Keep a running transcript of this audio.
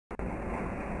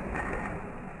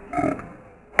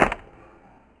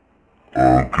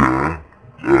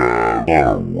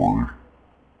way.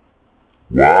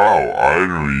 Wow, I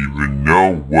don't even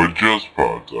know what just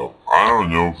popped up. I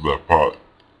don't know if that pop...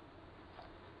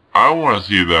 I want to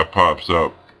see if that pops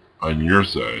up on your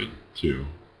side, too.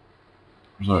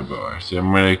 Where's my bow? Actually,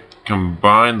 I'm going to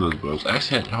combine those bows.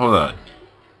 Actually, hold on.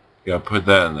 Gotta put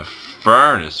that in the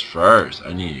furnace first.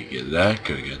 I need to get that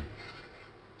cooking.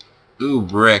 Ooh,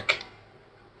 brick.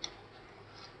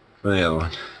 Where's the other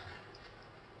one?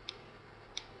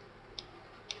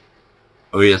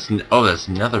 Oh, yes. Oh, that's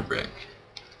another brick.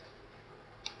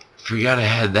 Forgot I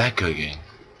had that cooking.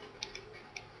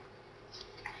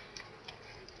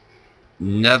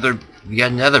 We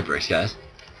got another brick, guys.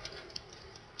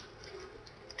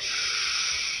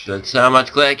 That's so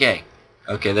much clicking.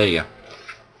 Okay, there you go.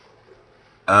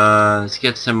 Let's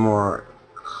get some more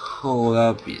coal.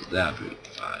 That'll be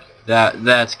fine.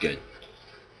 That's good.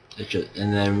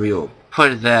 And then we will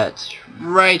put that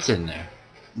right in there.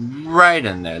 Right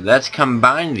in there. Let's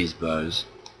combine these bows.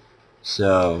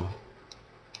 So,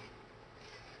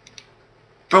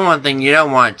 for one thing, you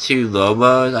don't want two low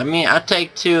bows. I mean, I'll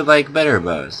take two, like, better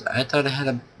bows. I thought I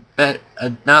had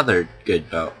another good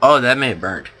bow. Oh, that may have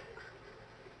burned.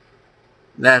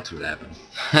 That's what happened.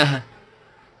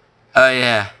 Oh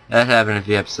yeah, that happened a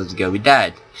few episodes ago. We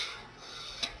died.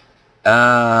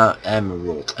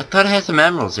 Emeralds. I thought I had some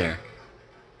emeralds here.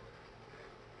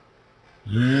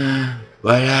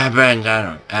 What happened? I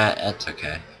don't... that's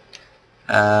okay.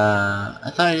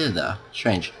 I thought I did though.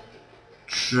 Strange.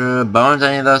 Bones,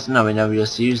 any of those? No, we never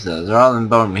just used those. They're all in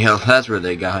bone meal. That's where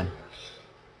they're going.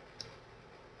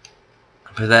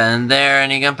 Put that in there.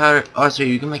 Any gunpowder? Oh, so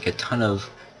you can make a ton of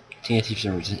TNT for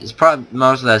some reason. It's probably...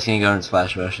 most of that's gonna go into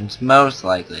splash potions. Most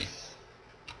likely.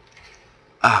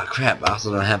 Ah, crap. I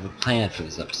also don't have a plan for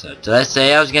this episode. Did I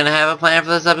say I was gonna have a plan for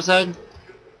this episode?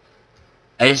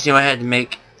 I just knew I had to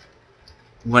make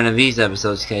one of these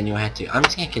episodes because I knew I had to. I'm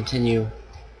just gonna continue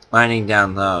mining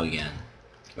down low again.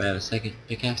 Do I have a second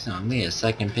pickaxe? No, I made a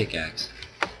second pickaxe.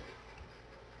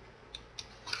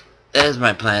 That is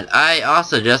my plan. I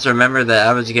also just remembered that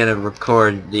I was gonna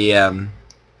record the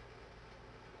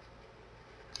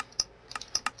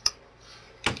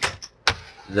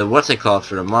what's it called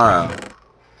for tomorrow?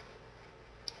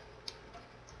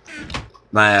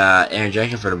 My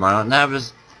interjection for tomorrow.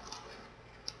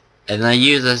 And I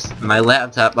use my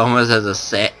laptop almost as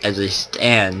a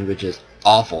stand, which is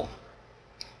awful.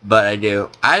 But I do.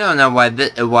 I don't know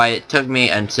why it took me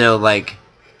until like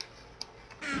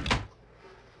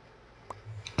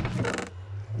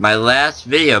my last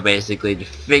video basically to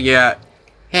figure out,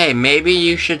 hey, maybe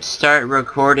you should start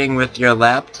recording with your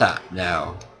laptop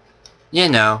now. You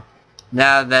know,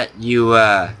 now that you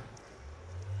I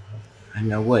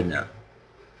know what now.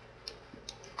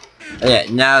 Yeah,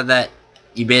 now that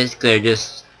you basically are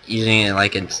just using it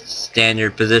like in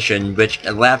standard position, which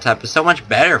a laptop is so much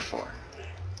better for.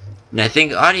 And I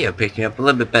think audio picked me up a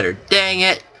little bit better. Dang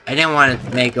it! I didn't want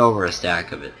to make over a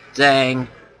stack of it. Dang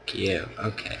you.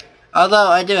 Okay. Although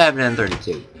I do have an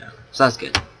M32 now, so that's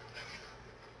good.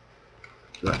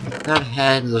 That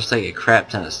head looks like a crap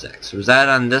ton of sticks. Was that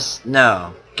on this?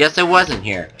 No. Guess it wasn't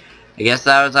here. I guess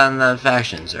that was on the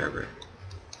faction server.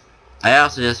 I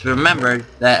also just remembered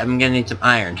that I'm gonna need some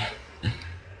iron.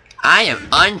 I am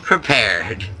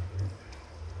unprepared.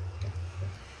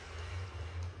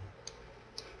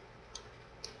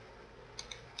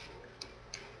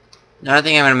 No, I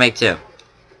think I'm gonna make two.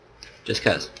 Just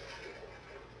cause.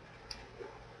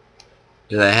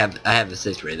 Because I have the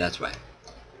 6 rate, that's why.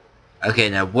 Okay,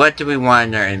 now what do we want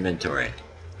in our inventory?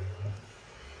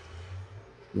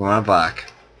 We want a block.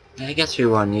 I guess we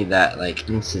won't need that like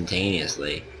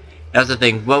instantaneously. That's the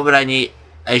thing. What would I need?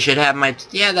 I should have my...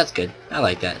 yeah, that's good. I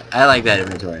like that. I like that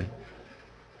inventory.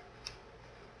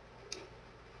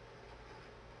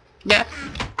 Yeah.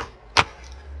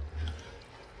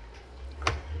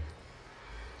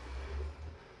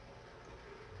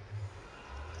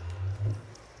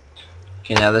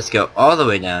 Okay, now let's go all the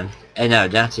way down. And now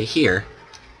down to here.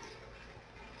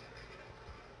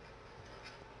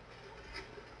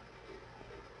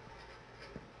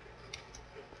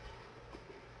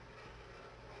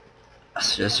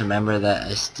 So just remember that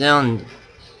I still...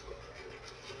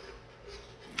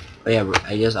 but yeah,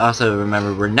 I just also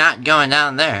remember we're not going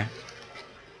down there.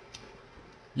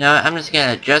 No, I'm just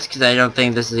gonna... just because I don't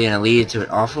think this is gonna lead to an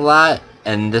awful lot,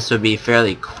 and this would be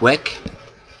fairly quick.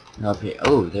 Up here.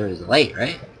 Oh, there is a light,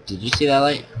 right? Did you see that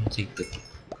light? Let me take the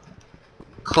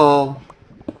coal.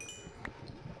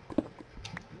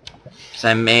 So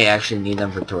I may actually need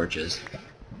them for torches.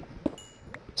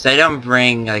 So I don't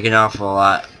bring like an awful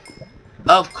lot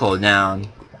of coal down.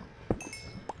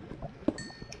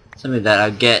 Something that I'll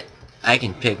get I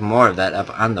can pick more of that up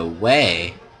on the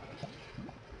way.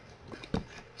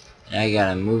 And I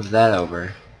gotta move that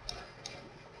over.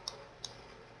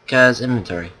 Cause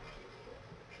inventory.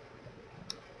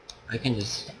 I can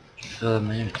just fill up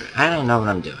my inventory. I don't know what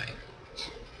I'm doing.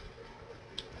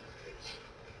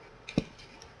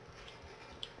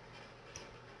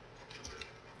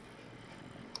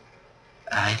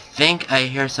 I think I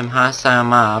hear some hostile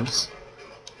mobs.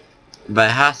 By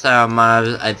hostile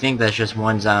mobs, I think that's just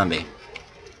one zombie.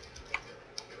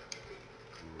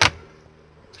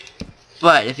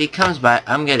 But if he comes by,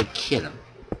 I'm gonna kill him.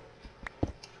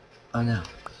 Oh no.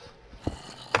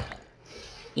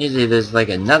 Usually there's like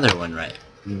another one right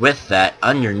with that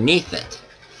underneath it.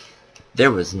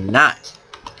 There was not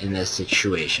in this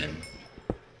situation.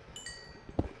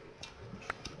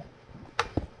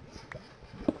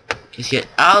 Because get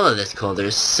all of this coal.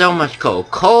 There's so much coal.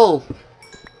 Coal!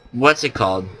 What's it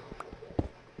called?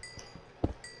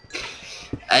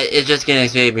 It's just gonna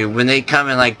escape me. When they come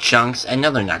in like chunks, I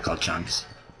know they're not called chunks.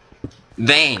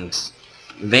 Veins.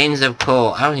 Veins of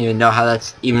coal. I don't even know how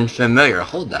that's even familiar.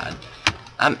 Hold on.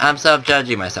 I'm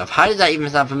self-judging myself. How does that even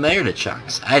sound familiar to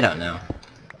chunks? I don't know.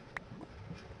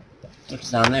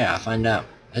 What's down there? I'll find out.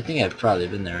 I think I've probably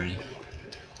been there already.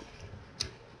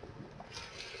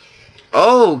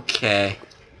 Okay.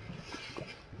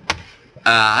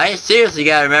 I seriously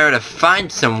gotta remember to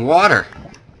find some water.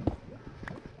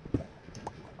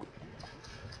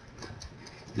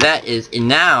 That is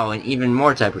now an even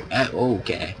more type of...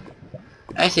 okay.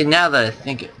 Actually, now that I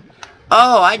think it...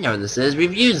 Oh, I know what this is.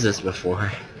 We've used this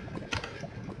before.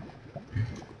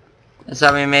 That's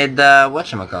how we made the...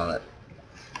 whatchamacallit.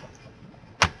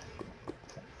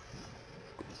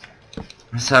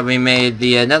 That's how we made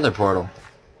the nether portal.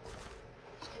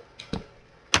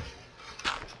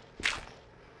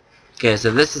 Okay,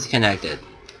 so this is connected.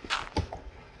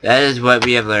 That is what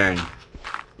we have learned.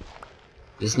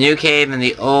 This new cave and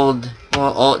the old...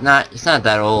 well, it's not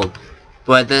that old.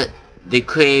 But the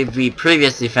cave we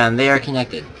previously found, they are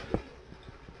connected.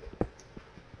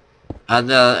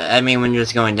 Although, I mean, when you're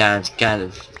just going down, it's kind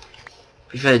of...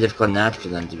 it's very difficult not for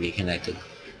them to be connected.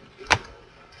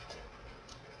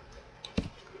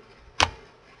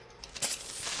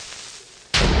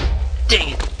 Dang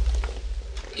it!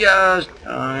 Gosh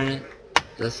darn it.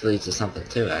 This leads to something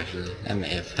too, actually. That may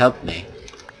have helped me.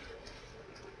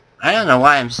 I don't know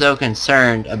why I'm so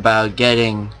concerned about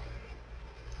getting...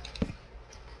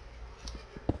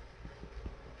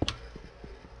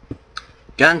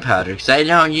 gunpowder, because I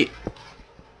don't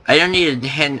need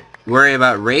to worry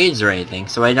about raids or anything,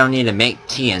 so I don't need to make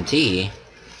TNT.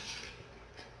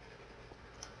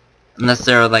 Unless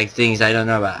there are like things I don't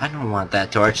know about. I don't want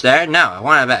that torch there. No, I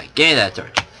want it back. Give me that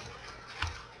torch.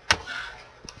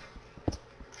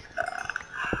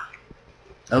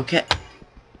 Okay.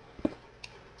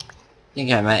 I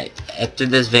think I'm at, after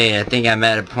this video, I think I'm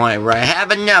at a point where I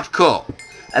have enough coal.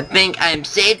 I think I'm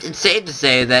safe to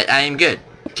say that I am good.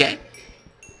 Okay?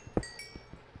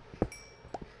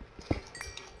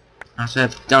 Also,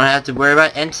 don't have to worry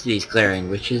about entities clearing,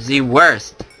 which is the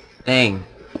worst thing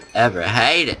ever. I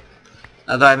hate it.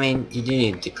 Although, I mean, you do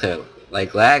need to clear,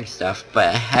 like, lag stuff, but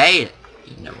I hate it.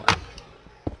 You know what?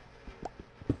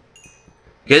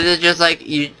 Because it's just like,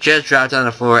 you just dropped on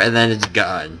the floor and then it's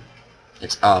gone.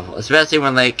 It's awful. Especially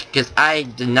when, like, because I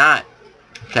did not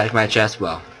protect my chest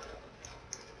well.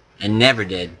 I never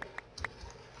did.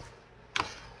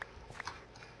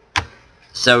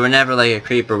 So whenever, like, a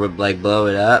creeper would, like, blow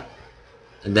it up,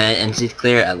 and then entities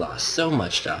clear, I lost so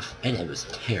much stuff. And it was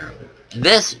terrible. And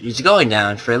this is going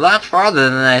down for a lot farther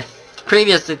than I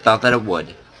previously thought that it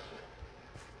would.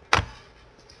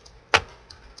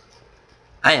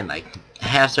 I am like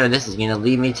half certain this is gonna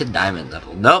lead me to diamond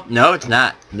level. Nope, no it's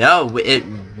not. No, it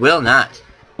will not.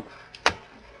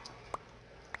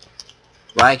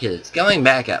 Why? Because it's going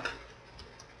back up.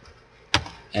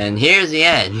 And here's the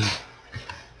end.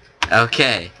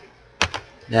 Okay.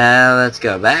 Now let's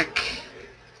go back.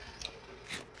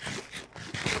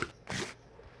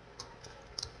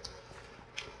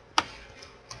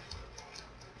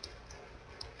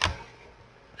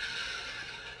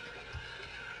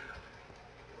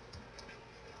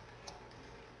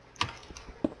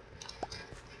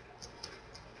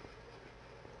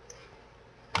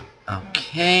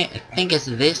 Okay, I think it's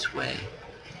this way.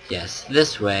 Yes,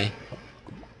 this way.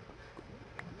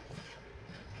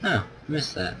 Oh,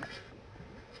 missed that.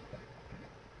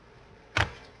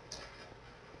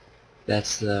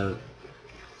 That's the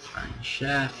mine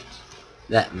shaft.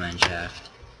 That mine shaft.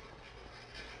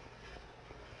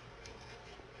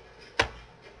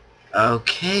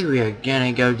 Okay, we are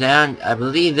gonna go down. I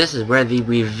believe this is where the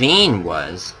ravine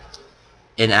was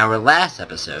in our last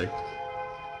episode.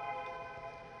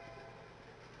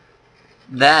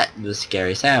 That was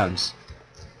scary sounds.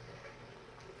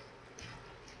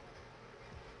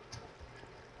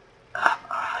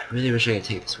 I really wish I could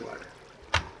take this water.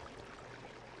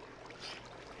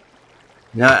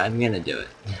 No, I'm gonna do it.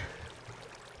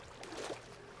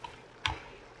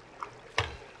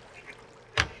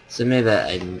 Submit that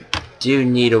I do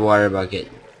need a water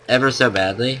bucket ever so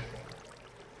badly.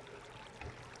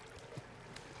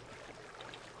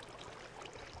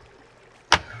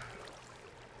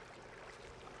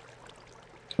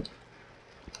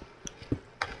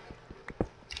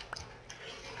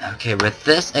 Okay, with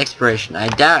this exploration, I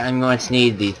doubt I'm going to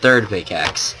need the third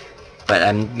pickaxe, but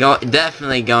I'm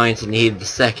definitely going to need the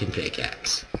second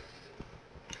pickaxe.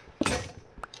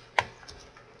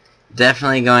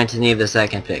 Definitely going to need the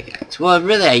second pickaxe. Well,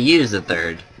 really, I use the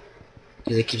third,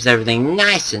 because it keeps everything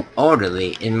nice and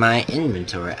orderly in my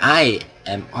inventory. I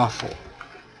am awful.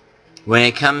 When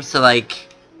it comes to, like,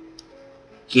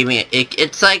 keeping it,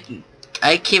 it's like,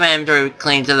 I keep my inventory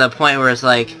clean to the point where it's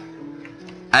like,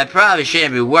 I probably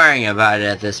shouldn't be worrying about it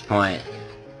at this point.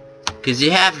 Because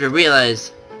you have to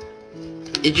realize,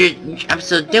 I'm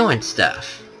still doing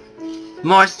stuff.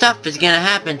 More stuff is gonna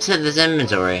happen to this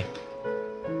inventory.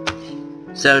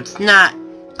 So it's not,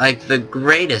 like, the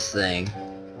greatest thing.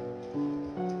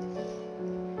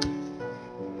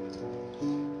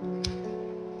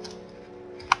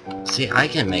 See, I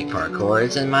can make parkour,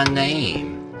 it's in my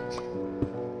name.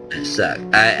 I suck.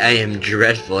 I am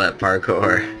dreadful at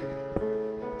parkour.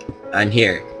 On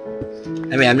here.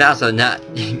 I mean, I'm also not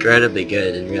incredibly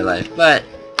good in real life, but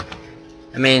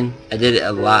I mean, I did it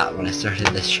a lot when I started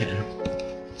this channel.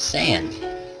 Sand.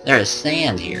 There is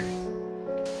sand here.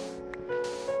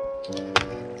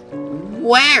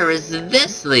 Where is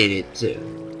this leading to?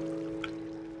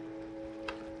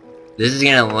 This is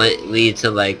gonna lead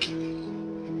to, like,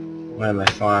 one of my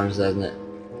farms, doesn't it?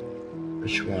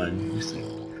 Which one?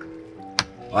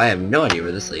 Oh, I have no idea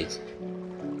where this leads.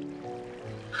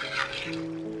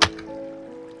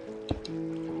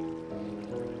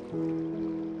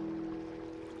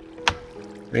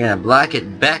 We're gonna block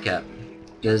it back up,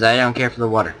 because I don't care for the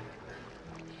water.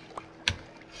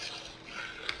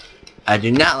 I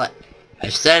do not like,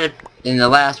 I've said it in the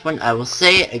last one, I will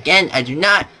say it again, I do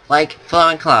not like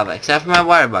flowing lava, except for my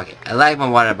water bucket. I like my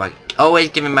water bucket. Always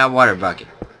give me my water bucket.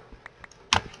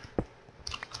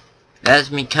 That has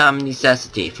become a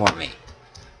necessity for me.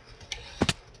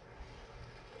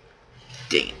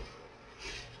 Dang it.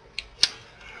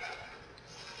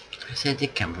 I said it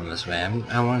did come from this way.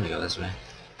 I wanted to go this way.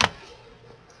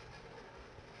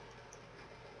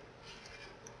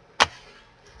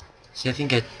 See, I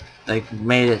think I, like,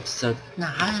 made it so... No,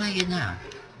 how did I get down?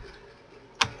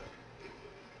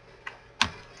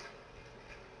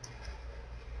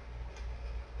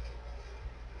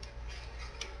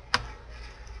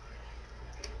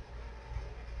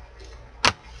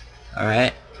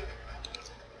 Alright.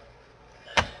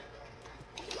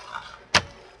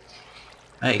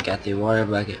 Alright, got the water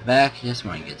bucket back. Just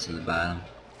want to get to the bottom.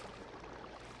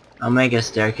 I'll make a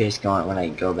staircase going when I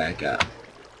go back up.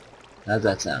 How's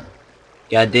that sound?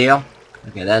 Got a deal?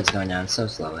 Okay, that's going down so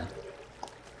slowly.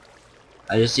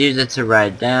 I just use it to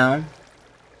ride down.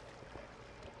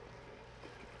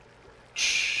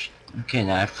 Shh. Okay,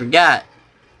 now I forgot.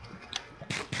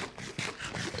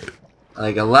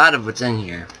 Like a lot of what's in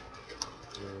here.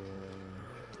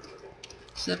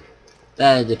 Except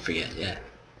that I did forget, yeah.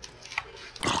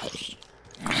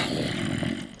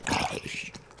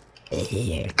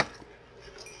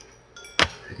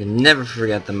 I can never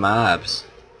forget the mobs.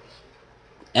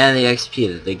 And the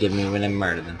XP that they give me when I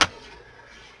murder them.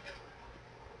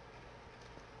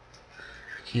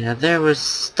 Okay, now there was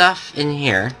stuff in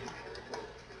here.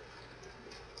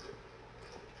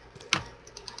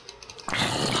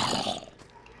 I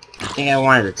think I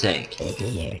wanted to take.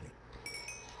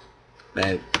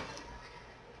 But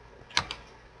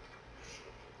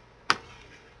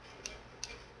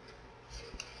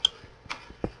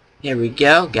here we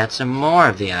go, got some more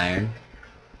of the iron.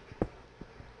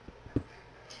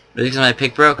 Really, because my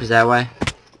pick broke, is that why?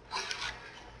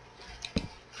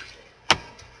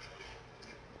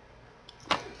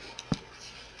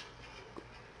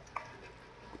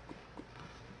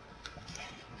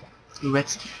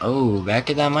 Oh, back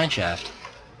at that mine shaft.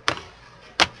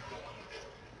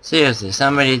 Seriously,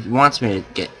 somebody wants me to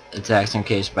get attack some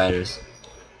cave spiders.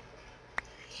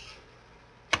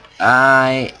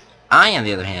 I, on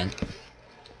the other hand,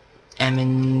 am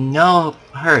in no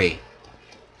hurry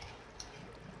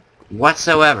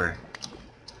whatsoever.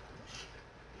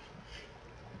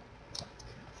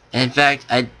 In fact,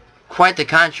 Quite the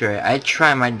contrary, I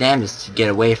try my damnedest to get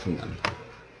away from them.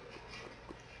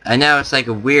 I know it's like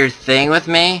a weird thing with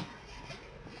me,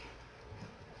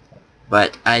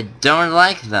 but I don't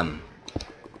like them.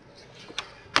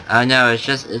 I know it's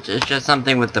just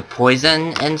something with the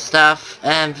poison and stuff,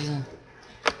 and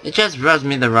it just rubs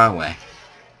me the wrong way.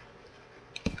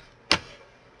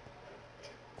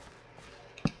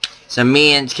 So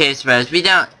me and Case Rose, we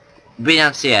don't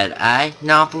see eye to eye an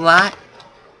awful lot.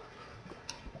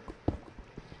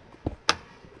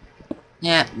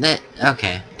 Yeah,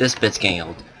 okay, this bit's getting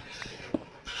old.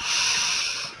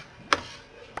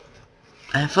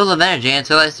 I'm full of energy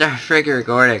until I start freaking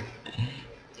recording.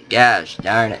 Gosh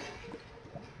darn it.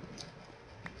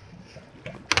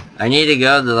 I need to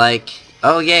go to like,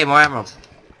 oh yay, more emeralds.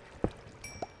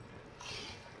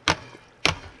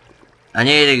 I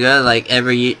need to go to like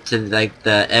every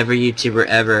YouTuber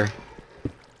ever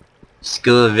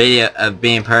school of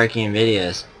being parking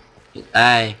videos.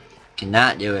 I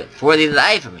cannot do it for the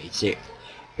life of me.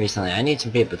 Recently, I need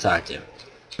some people to talk to.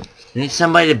 I need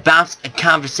somebody to bounce a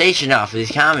conversation off of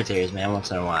these commentators, man,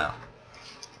 once in a while.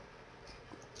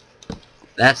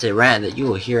 That's a rant that you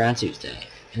will hear on Tuesday.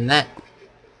 And that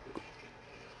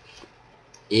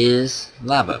is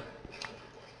Lava.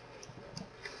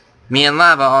 Me and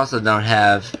Lava also don't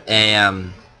have a,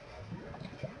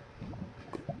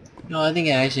 no, I think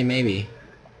I actually maybe.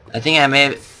 I think I may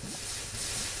have.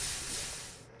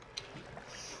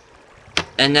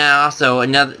 And now also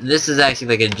another, this is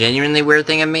actually like a genuinely weird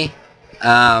thing of me.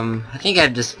 I think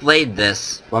I've displayed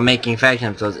this while making faction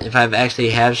episodes, if I've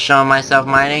actually have shown myself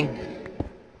mining.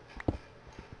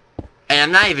 And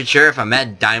I'm not even sure if I'm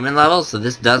at diamond level, so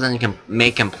this doesn't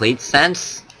make complete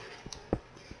sense.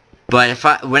 But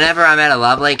whenever I'm at a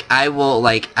lava lake, I will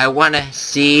I want to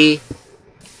see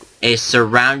a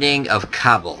surrounding of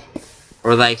cobble,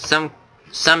 or like some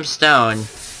stone.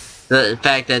 The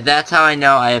fact that that's how I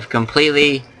know I have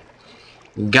completely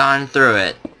gone through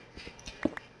it.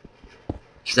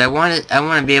 Because I want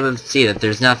to be able to see that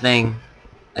there's nothing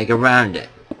like around it,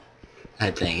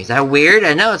 type thing. Is that weird?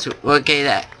 I know it's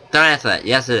okay. Don't answer that.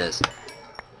 Yes, it is.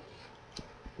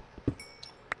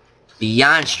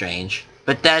 Beyond strange.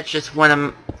 But that's just what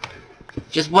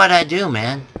I do,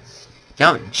 man.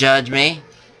 Don't judge me.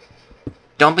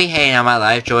 Don't be hating on my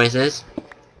life choices.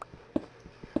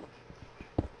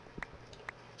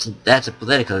 That's a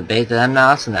political debate that I'm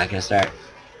also not gonna start.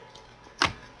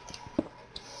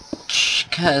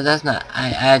 Cause that's not.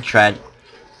 I tried.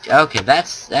 Okay,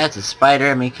 that's a spider.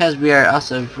 I mean, because we are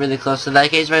also really close to that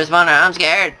case for the spawner. I'm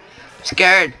scared. I'm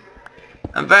scared.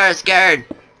 I'm very scared.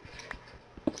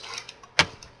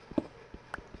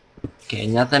 Okay,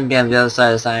 nothing beyond the other side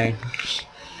of this iron.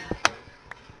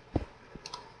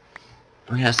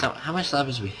 Okay, so how much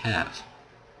levels do we have?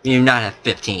 We do not have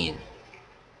 15.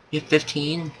 You have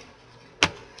 15?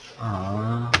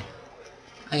 Aww.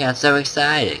 I got so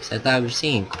excited because I thought we were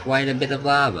seeing quite a bit of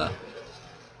lava.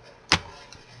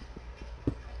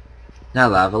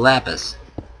 Not lava, lapis.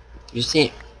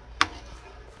 You've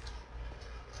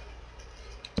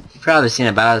probably seen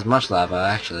about as much lava,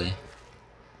 actually.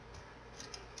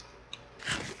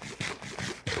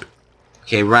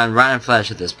 Okay, rotten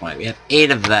flesh at this point. We have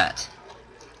 8 of that.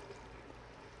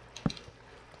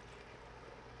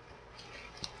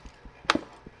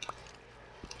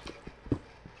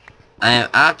 I am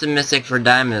optimistic for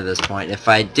diamond at this point. If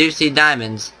I do see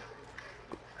diamonds,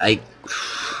 I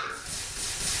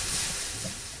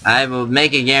will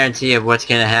make a guarantee of what's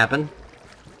gonna happen.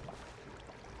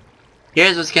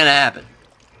 Here's what's gonna happen.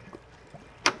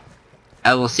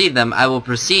 I will see them. I will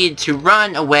proceed to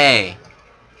run away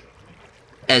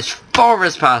as far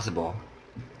as possible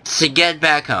to get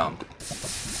back home.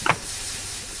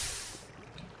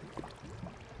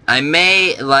 I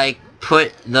may,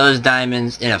 put those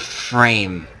diamonds in a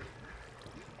frame.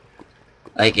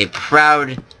 Like a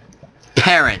proud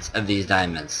parent of these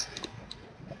diamonds.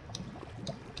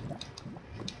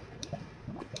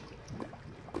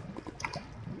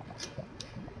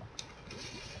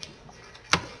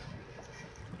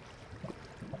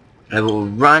 I will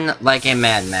run like a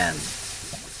madman.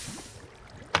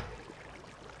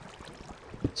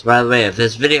 So by the way, if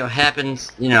this video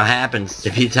happens to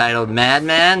be titled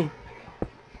Madman,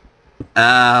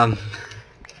 I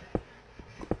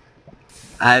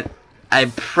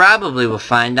probably will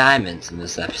find diamonds in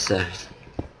this episode.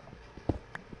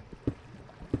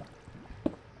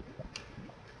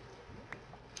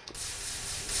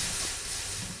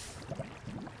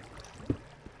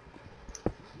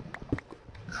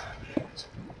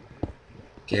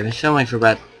 Okay, I've been filming for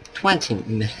about 20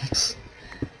 minutes.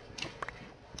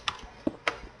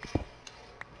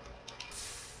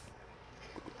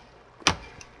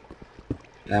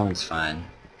 That one's fine.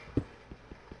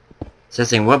 So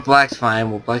saying what black's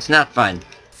fine, what black's not fine.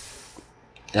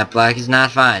 That black is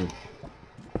not fine.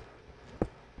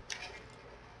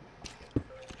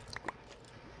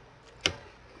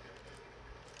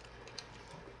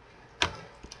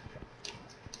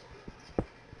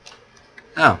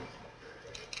 Oh.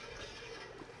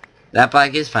 That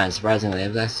black is fine, surprisingly. I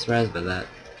was actually surprised by that.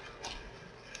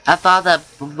 I thought that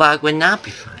black would not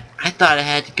be fine. I thought I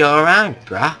had to go around it,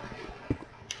 bruh.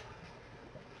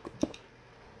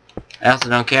 I also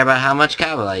don't care about how much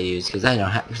cobble I use, because I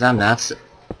don't because I'm not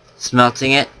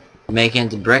smelting it, making it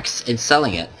into bricks, and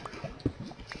selling it.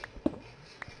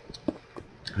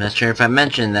 I'm not sure if I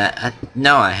mentioned that.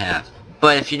 No, I have.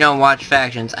 But if you don't watch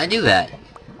Factions, I do that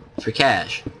for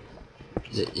cash.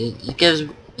 It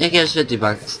gives 50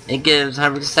 bucks. It gives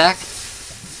 100 a stack.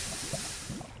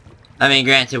 I mean,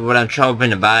 granted, what I'm hoping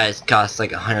to buy costs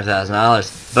like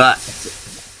 $100,000,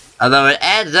 but although it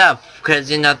adds up,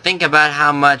 because you know, think about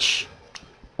how much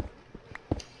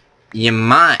you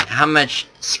mine, how much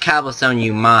cobblestone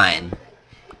you mine,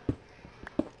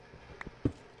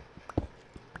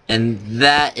 and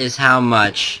that is how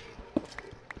much.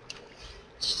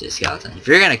 Just a skeleton. If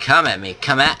you're gonna come at me,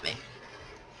 come at me.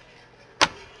 I'm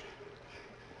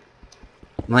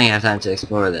only gonna have time to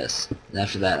explore this. And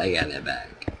after that, I gotta get back.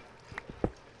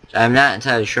 I'm not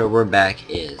entirely sure where back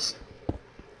is.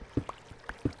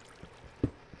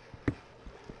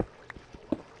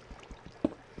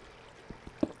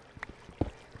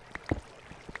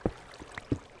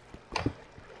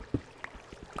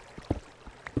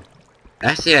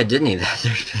 Actually, I did need that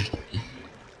third pick.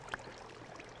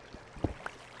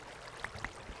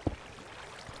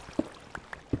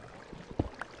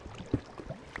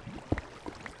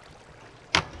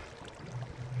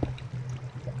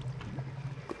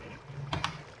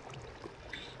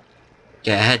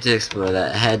 Okay, I had to explore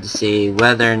that. I had to see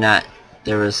whether or not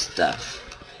there was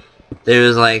stuff. There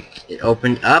was like, it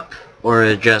opened up, or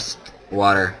it was just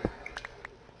water.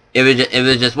 It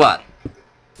was just water.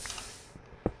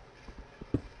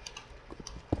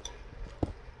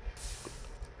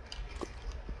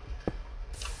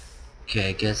 Okay,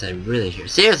 I guess I really should.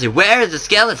 Seriously, where is the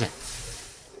skeleton?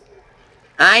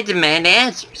 I demand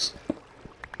answers.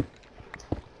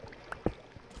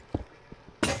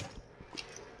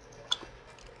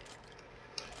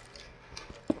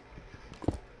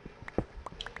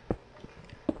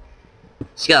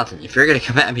 Skeleton, if you're gonna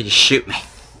come at me, just shoot me.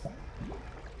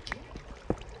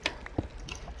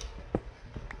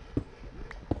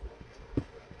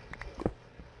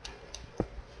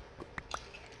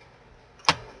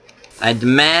 I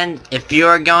demand, if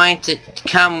you're going to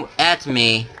come at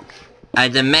me, I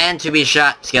demand to be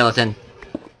shot, skeleton.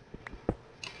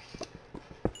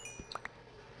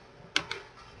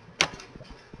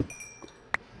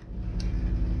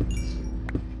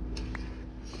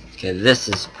 Okay, this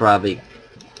is probably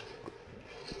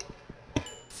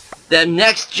the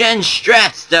next gen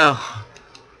strats, though.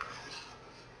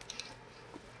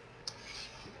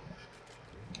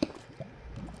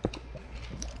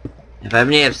 If I have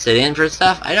any obsidian for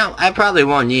stuff, I probably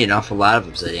won't need an awful lot of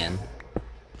obsidian.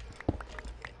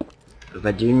 But if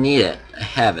I do need it, I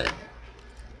have it.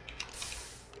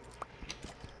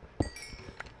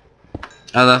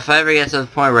 Although if I ever get to the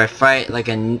point where I fight like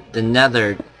the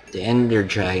Ender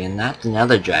Dragon, not the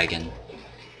Nether Dragon.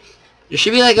 There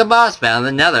should be like a boss battle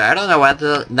in the Nether. I don't know why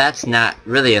that's not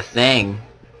really a thing.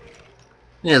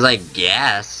 There's like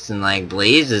gas and like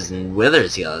blazes and wither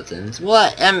skeletons.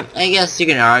 Well, I guess you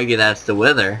can argue that's the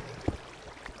wither.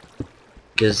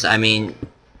 Because, I mean,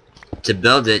 to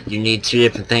build it, you need two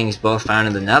different things both found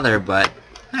in the Nether, but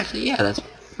actually, yeah, that's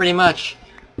pretty much.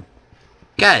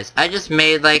 Guys, I just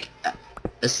made like an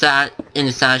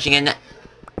astonishing and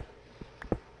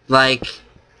like,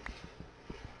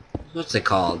 what's it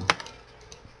called?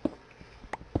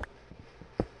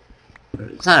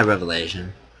 It's not a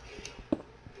revelation.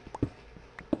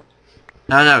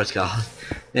 I don't know what it's called.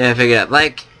 Yeah, I figured it out.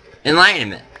 Like,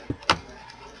 enlightenment.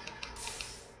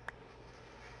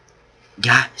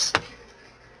 Guys,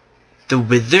 the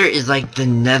Wither is like the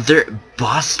Nether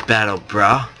boss battle,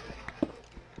 bro.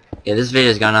 Yeah, this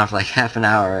video's gone off like half an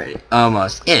hour already.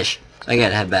 Almost. Ish. So I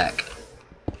gotta head back.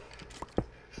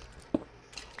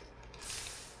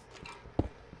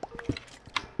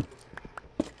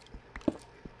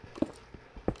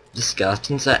 The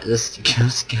skeleton sounds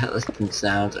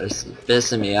are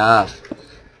pissing me off.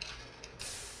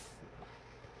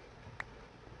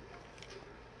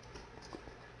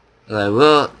 But I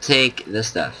will take this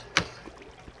stuff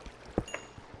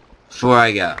before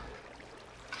I go.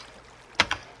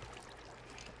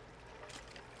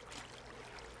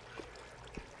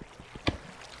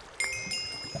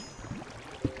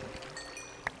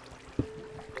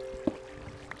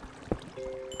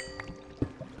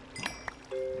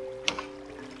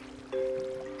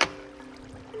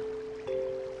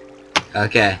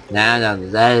 Okay, now I know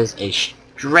that is a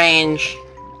strange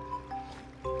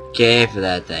cave for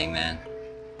that thing, man.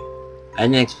 I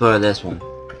didn't explore this one.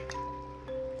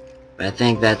 But I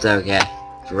think that's okay.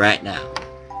 For right now.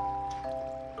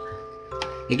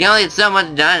 You can only get so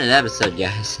much done in an episode,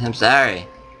 guys. I'm sorry.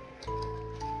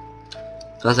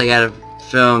 Plus I gotta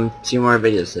film 2 more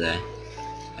videos today.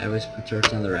 I always put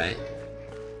torch on the right.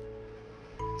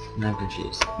 I'm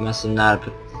confused. I must have not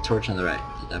put the torch on the right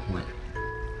at that point.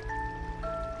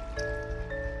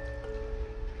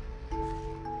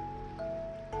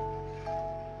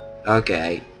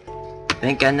 Okay. I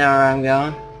think I know where I'm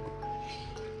going.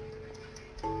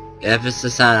 If it's the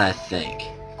sun, I think.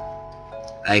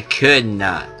 I could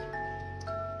not.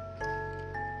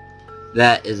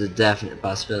 That is a definite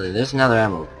possibility. There's another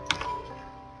emerald.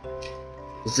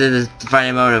 This is the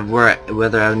defining moment of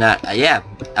whether or not... yeah,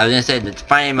 I was gonna say the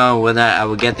defining moment whether or not I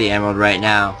will get the emerald right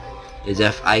now is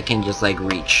if I can just like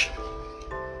reach,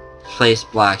 place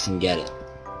blocks and get it.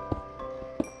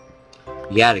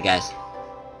 You got it, guys.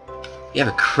 You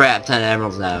have a crap ton of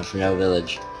emeralds now for no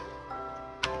village.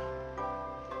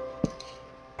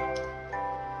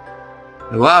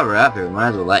 And while we're up here, we might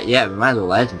as well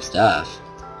light some stuff.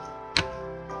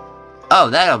 Oh,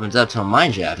 that opens up to a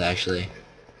mine shaft, actually.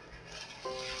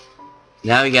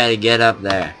 Now we gotta get up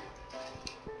there.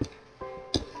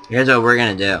 Here's what we're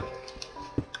gonna do.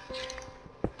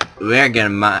 We're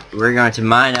going to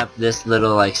mine up this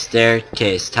little like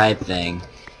staircase type thing.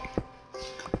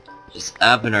 Just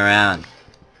up and around.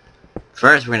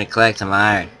 First, we're gonna collect some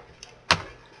iron.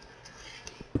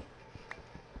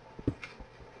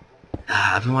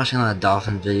 I've been watching a lot of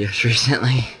dolphin videos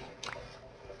recently.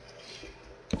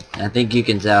 I think you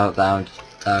can tell that I'm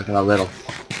talking a little.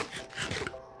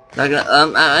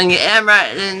 I'm right,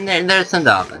 and there's some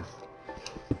dolphins.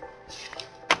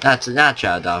 Not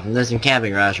trout dolphins, there's some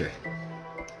camping rusher.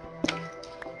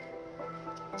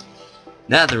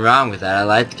 Nothing wrong with that, I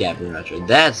like the camping rusher.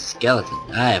 That's a skeleton.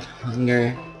 I have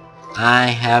hunger. I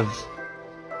have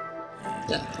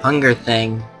the hunger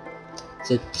thing.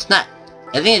 So it's not,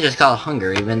 I think it's just called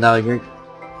hunger, even though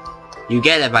you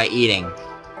get it by eating.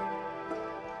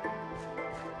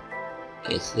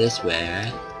 It's this way,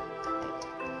 right?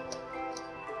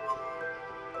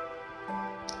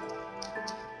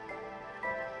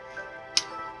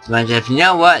 Mine shaft. You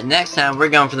know what? Next time we're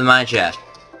going for the mine shaft.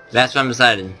 That's what I'm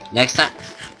deciding. Next time.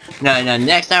 No.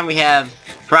 Next time we have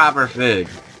proper food.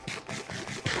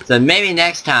 So maybe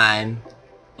next time,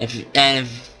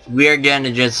 if we're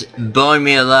gonna just bone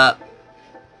meal up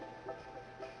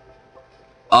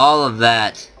all of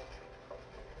that.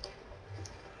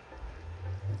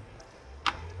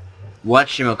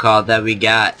 Whatchamacallit that we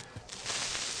got.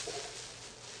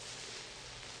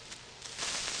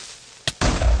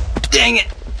 Dang it!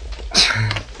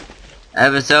 I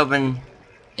was hoping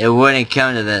it wouldn't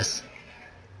come to this.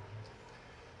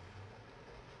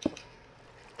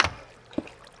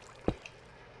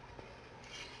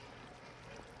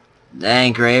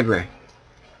 Dang, Graber.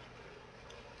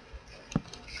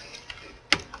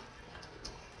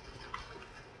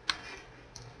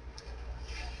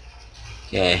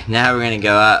 Okay, now we're gonna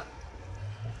go up.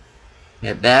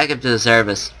 Get back up to the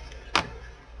surface.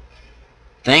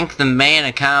 Think the main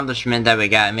accomplishment that we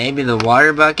got. Maybe the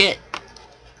water bucket?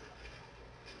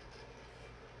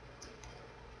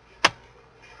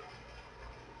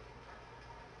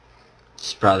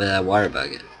 It's probably that water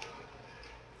bucket.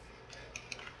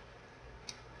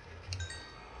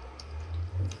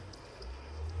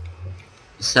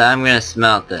 So I'm gonna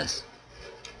smelt this.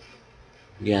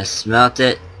 I'm gonna smelt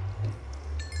it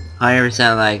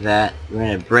 100% like that. We're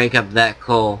gonna break up that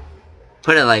coal.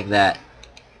 Put it like that.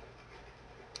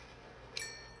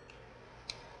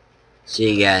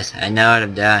 See you guys, I know what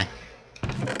I'm doing.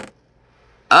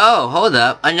 Oh, hold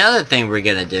up. Another thing we're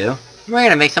gonna do. We're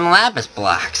gonna make some lapis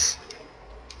blocks.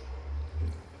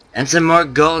 And some more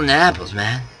golden apples,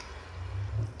 man.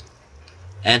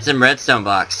 And some redstone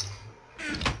blocks.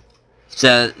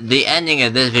 So, the ending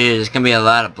of this video is gonna be a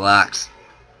lot of blocks.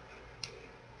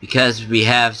 Because we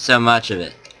have so much of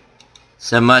it.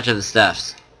 So much of the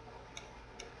stuffs.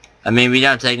 I mean, we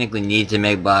don't technically need to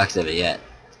make blocks of it yet.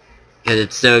 Because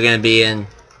it's still going to be in...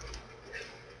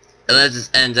 Unless this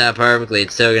ends out perfectly,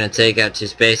 it's still going to take up 2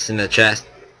 spaces in the chest.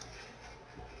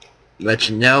 But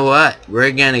you know what? We're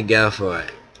going to go for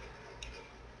it.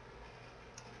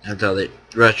 I'm totally...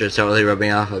 Rusher's totally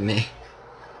rubbing off on me.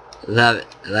 Love it.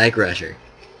 I like Rusher.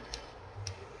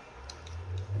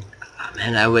 Oh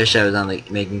man, I wish I was on like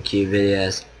making cute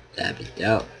videos. That'd be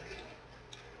dope.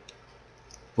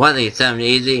 One thing, it's something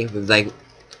easy with like...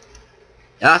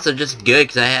 Also just good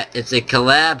because it's a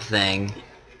collab thing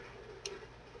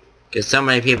Because so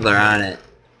many people are on it.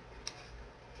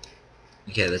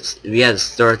 Okay, we gotta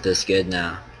sort this good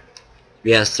now.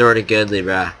 We gotta sort it goodly,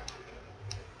 bruh.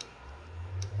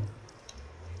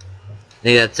 I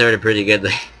think that's sorted pretty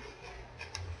goodly.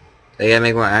 I gotta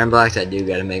make more iron blocks? I do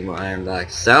gotta make more iron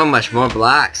blocks. So much more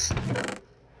blocks!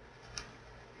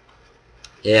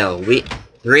 Yeah,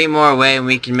 3 more away and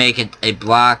we can make a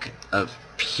block of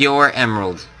pure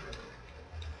emerald.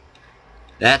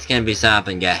 That's gonna be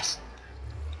something, guys.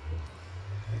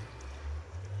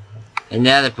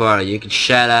 Another portal, you can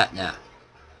shut up now.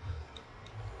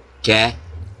 Okay?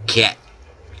 Okay.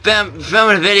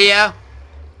 Filming a video.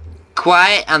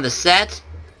 Quiet on the set.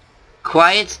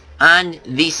 Quiet on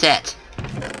the set.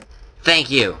 Thank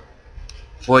you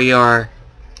for your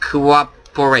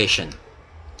cooperation.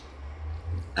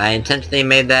 I intentionally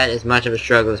made that as much of a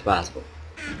struggle as possible.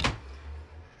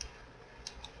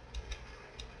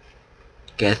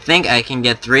 Okay, I think I can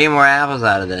get 3 more apples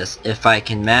out of this if I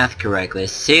can math correctly.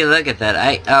 See, look at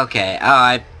that. Okay. Oh,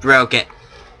 I broke it.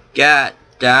 God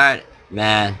darn it,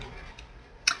 man.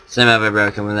 Somehow I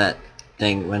broke it when that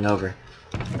thing went over.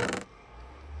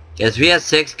 Guess we have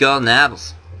 6 golden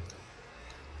apples.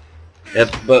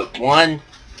 Yep, but 1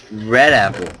 red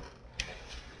apple.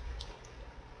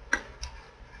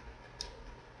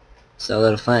 So a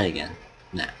little fun again.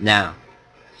 Now.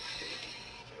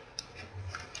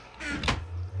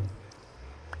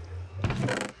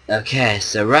 Okay,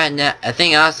 so right now, I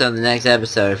think also in the next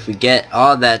episode, if we get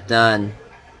all that done...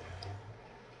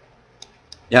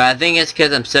 I think it's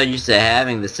because I'm so used to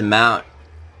having this amount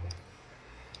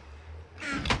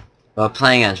while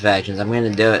playing on factions. I'm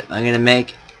gonna do it.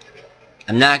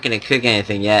 I'm not gonna cook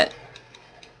anything yet.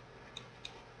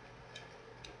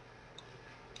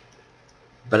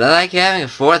 But I like having a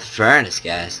 4th furnace,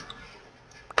 guys.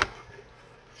 To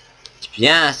be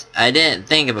honest, I didn't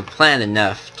think of a plan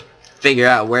enough to figure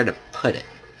out where to put it.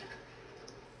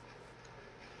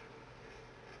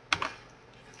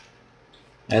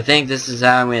 I think this is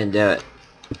how I'm gonna do it.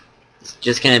 It's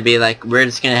just gonna be like, we're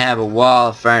just gonna have a wall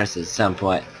of furnaces at some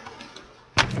point.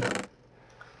 Alright,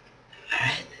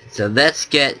 so let's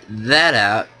get that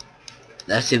out.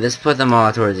 Let's put them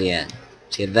all towards the end.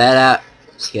 Let's get that out.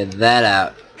 Let's get that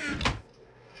out.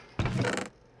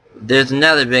 There's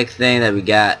another big thing that we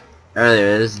got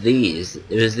earlier. It was these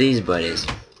buddies.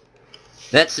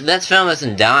 Let's film this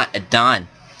at dawn.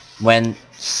 When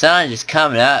sun is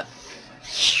coming up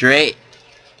straight.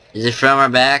 Is it from our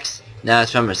backs? No,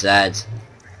 it's from our sides.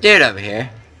 Dude over here.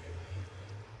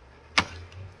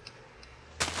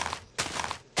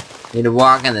 Need to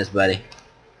walk on this, buddy.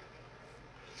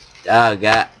 Oh,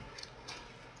 God.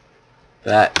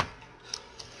 But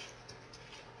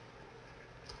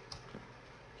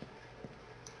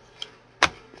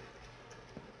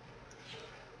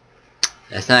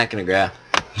that's not gonna grow.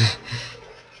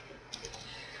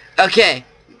 Okay.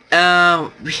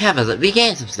 We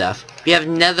gained some stuff. We have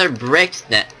nether bricks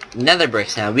now.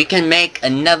 We can make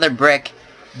another brick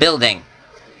building.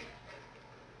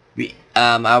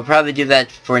 I'll probably do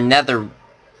that for not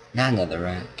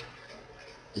netherrack.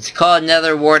 It's called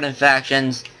Nether Warden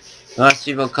Factions. Most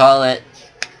people call it.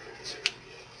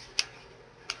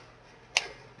 To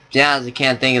be honest, I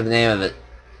can't think of the name of it.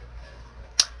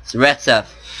 It's red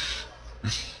stuff.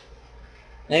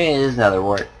 Maybe it is Nether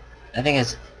Wart. I think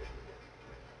it's...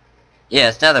 Yeah,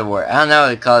 it's Nether Wart. I don't know what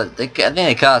they call it. I think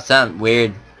they call it something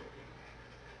weird.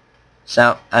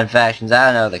 On factions, I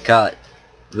don't know what they call it.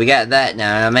 We got that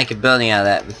now, and I'll make a building out of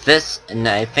that. With this, and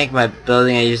I think my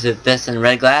building I used with this and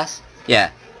red glass.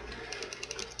 Yeah.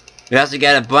 We also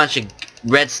got a bunch of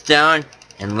redstone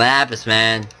and lapis,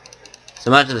 man.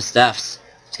 So much of the stuffs.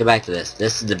 Let's go back to this.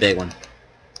 This is the big one.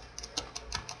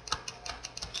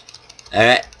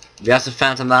 Alright. We also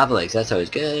found some lava lakes. That's always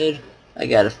good. I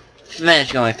gotta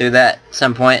finish going through that at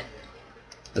some point.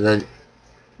 But then,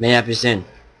 may not be soon.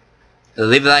 So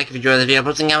leave a like if you enjoyed the video.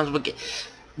 Put some comments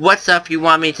what stuff you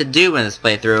want me to do in this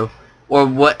playthrough. Or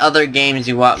what other games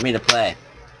you want me to play.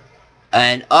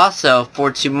 And also,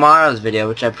 for tomorrow's video,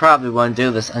 which I probably won't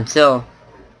do this until...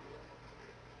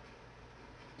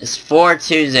 It's for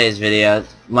Tuesday's video.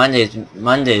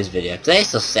 Monday's video. Today's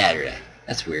still Saturday.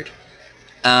 That's weird.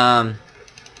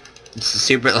 It's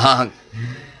super long.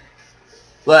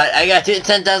 But I got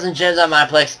 10,000 gems on my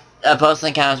place. Post in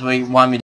the comments what you want me to do.